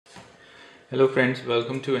Hello friends,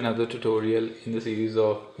 welcome to another tutorial in the series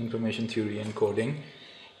of Information Theory and Coding.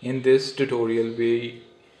 In this tutorial we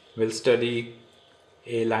will study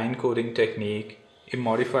a line coding technique, a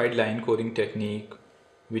modified line coding technique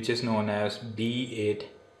which is known as B8ZS,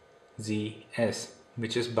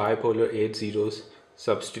 which is bipolar 8 zeros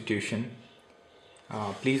substitution.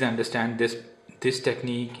 Please understand this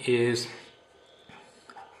technique is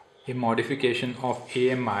a modification of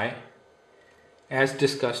AMI as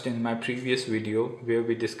discussed in my previous video where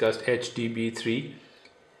we discussed HDB3.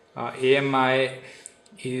 AMI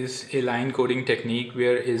is a line coding technique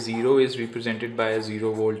where a 0 is represented by a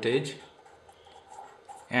 0 voltage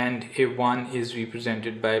and a 1 is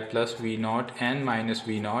represented by plus V0 and minus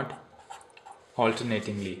V0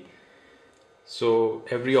 alternatingly. So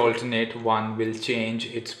every alternate 1 will change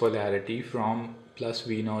its polarity from plus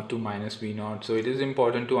V0 to minus V0. So it is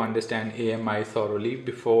important to understand AMI thoroughly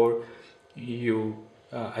before you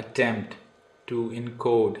attempt to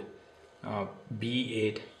encode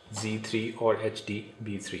B8Z3 or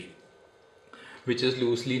HDB3, which is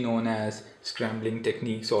loosely known as scrambling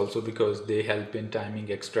techniques also because they help in timing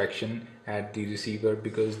extraction at the receiver,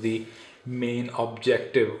 because the main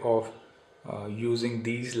objective of using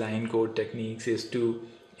these line code techniques is to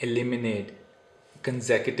eliminate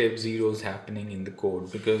consecutive zeros happening in the code,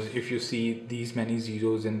 because if you see these many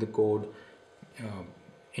zeros in the code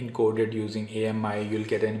encoded using AMI, you'll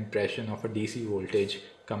get an impression of a DC voltage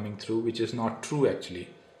coming through, which is not true actually.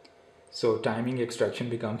 So timing extraction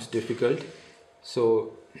becomes difficult.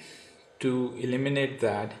 So to eliminate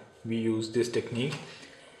that, we use this technique.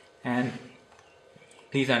 And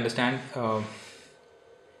please understand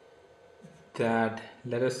that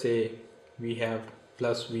let us say we have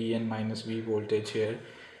plus V and minus V voltage here,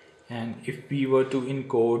 and if we were to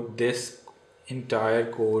encode this entire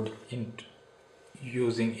code in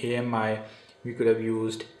using AMI, we could have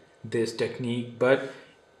used this technique. But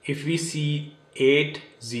if we see 8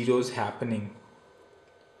 zeros happening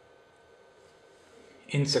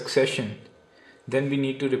in succession, then we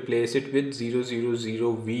need to replace it with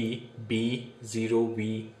 000V B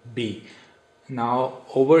 0V B. Now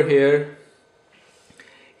over here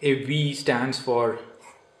a V stands for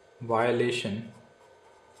violation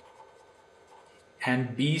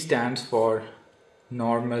and B stands for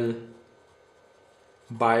normal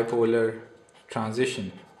bipolar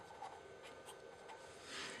transition.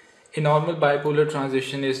 A normal bipolar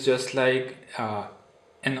transition is just like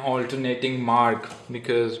an alternating mark,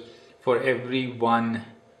 because for every one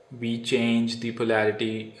we change the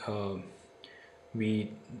polarity,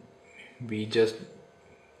 we just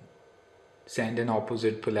send an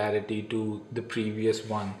opposite polarity to the previous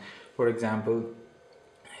one. For example,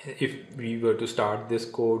 if we were to start this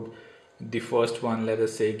code, the first one, let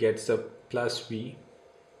us say, gets a plus V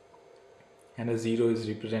and a 0 is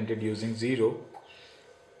represented using 0.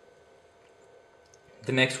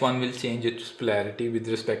 The next one will change its polarity with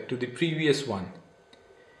respect to the previous one.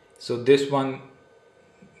 So this one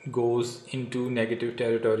goes into negative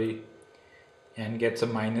territory and gets a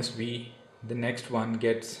minus V. The next one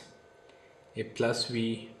gets a plus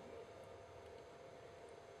V,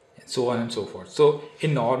 and so on and so forth. So a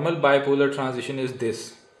normal bipolar transition is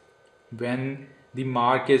this, when the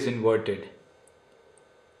mark is inverted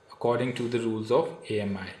according to the rules of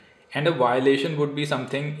AMI. And a violation would be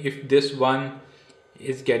something if this one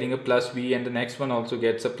is getting a plus V and the next one also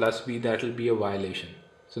gets a plus V, that will be a violation.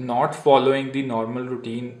 So not following the normal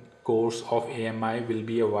routine course of AMI will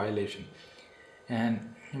be a violation.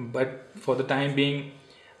 But for the time being,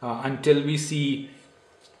 until we see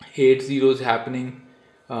 8 zeros happening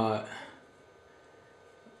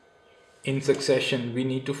in succession, we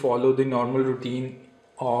need to follow the normal routine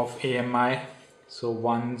of AMI. So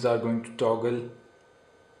ones are going to toggle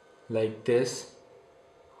like this,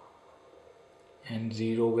 and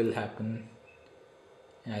 0 will happen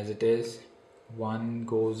as it is. 1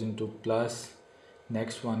 goes into plus,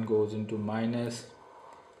 next one goes into minus,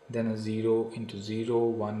 then a 0 into 0,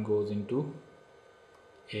 1 goes into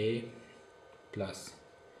a plus.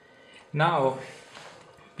 Now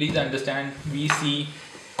please understand, we see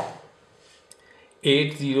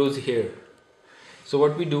 8 zeros here. So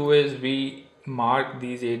what we do is we mark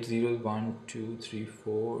these 8 zeros, 1 2 3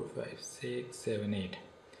 4 5 6 7 8.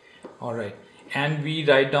 All right, and we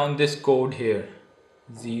write down this code here: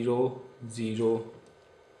 0 0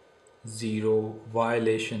 0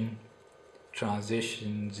 violation,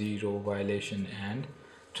 transition, 0 violation, and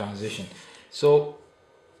transition. So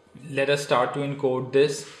let us start to encode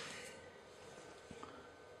this.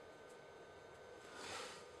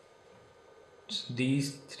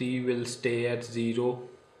 These three will stay at 0.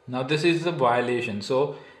 Now this is the violation,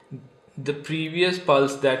 so the previous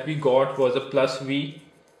pulse that we got was a plus V,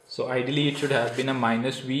 so ideally it should have been a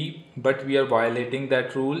minus V, but we are violating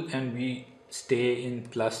that rule and we stay in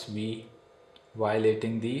plus V,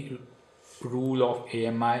 violating the rule of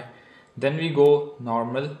AMI. Then we go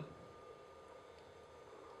normal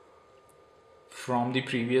from the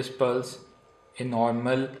previous pulse. A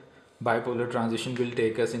normal bipolar transition will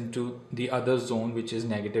take us into the other zone, which is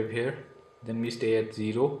negative here. Then we stay at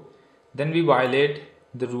 0. Then we violate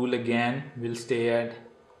the rule again, we'll stay at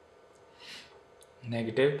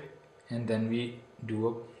negative, and then we do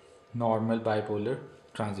a normal bipolar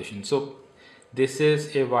transition. So this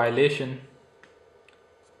is a violation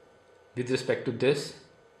with respect to this.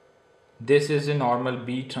 This is a normal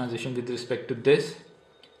B transition with respect to this.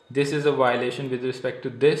 This is a violation with respect to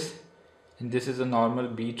this, and this is a normal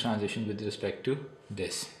B transition with respect to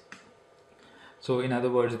this. So in other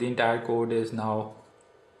words, the entire code is now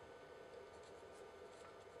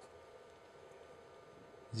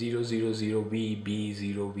 000V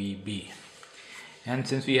B0VB, and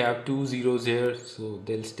since we have two zeros here, so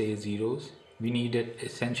they'll stay zeros. We needed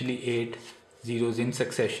essentially 8 zeros in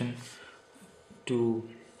succession to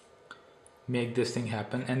make this thing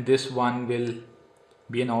happen, and this one will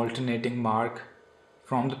be an alternating mark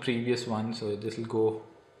from the previous one, so this will go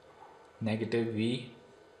negative V.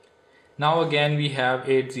 Now again we have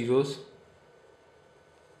 8 zeros,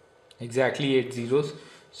 exactly 8 zeros,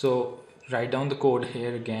 so write down the code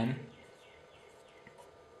here again.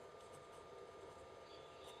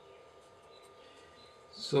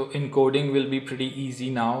 So encoding will be pretty easy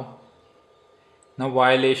now. Now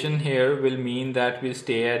violation here will mean that we'll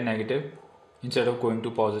stay at negative instead of going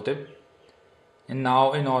to positive. And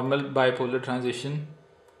now a normal bipolar transition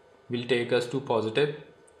will take us to positive,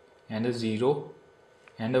 and a 0,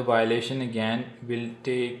 and a violation again will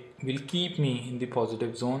keep me in the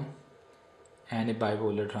positive zone, and a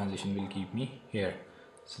bipolar transition will keep me here.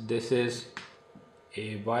 So this is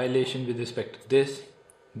a violation with respect to this.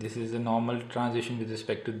 This is a normal transition with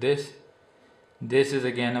respect to this. This is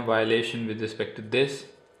again a violation with respect to this,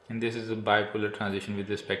 and this is a bipolar transition with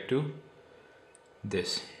respect to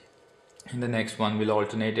this. And the next one will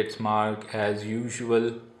alternate its mark as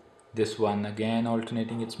usual. This one again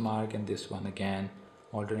alternating its mark, and this one again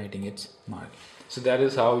alternating its mark. So that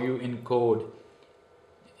is how you encode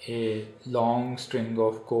a long string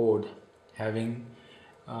of code having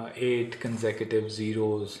 8 consecutive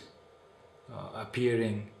zeros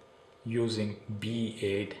appearing using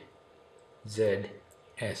B8ZS,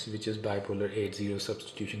 which is bipolar 8-0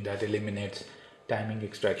 substitution that eliminates timing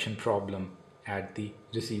extraction problem at the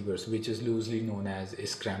receivers, which is loosely known as a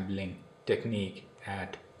scrambling technique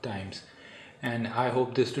at times. And I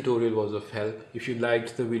hope this tutorial was of help. If you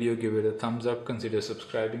liked the video, give it a thumbs up, consider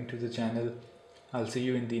subscribing to the channel. I'll see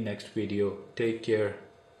you in the next video. Take care.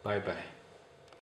 Bye bye.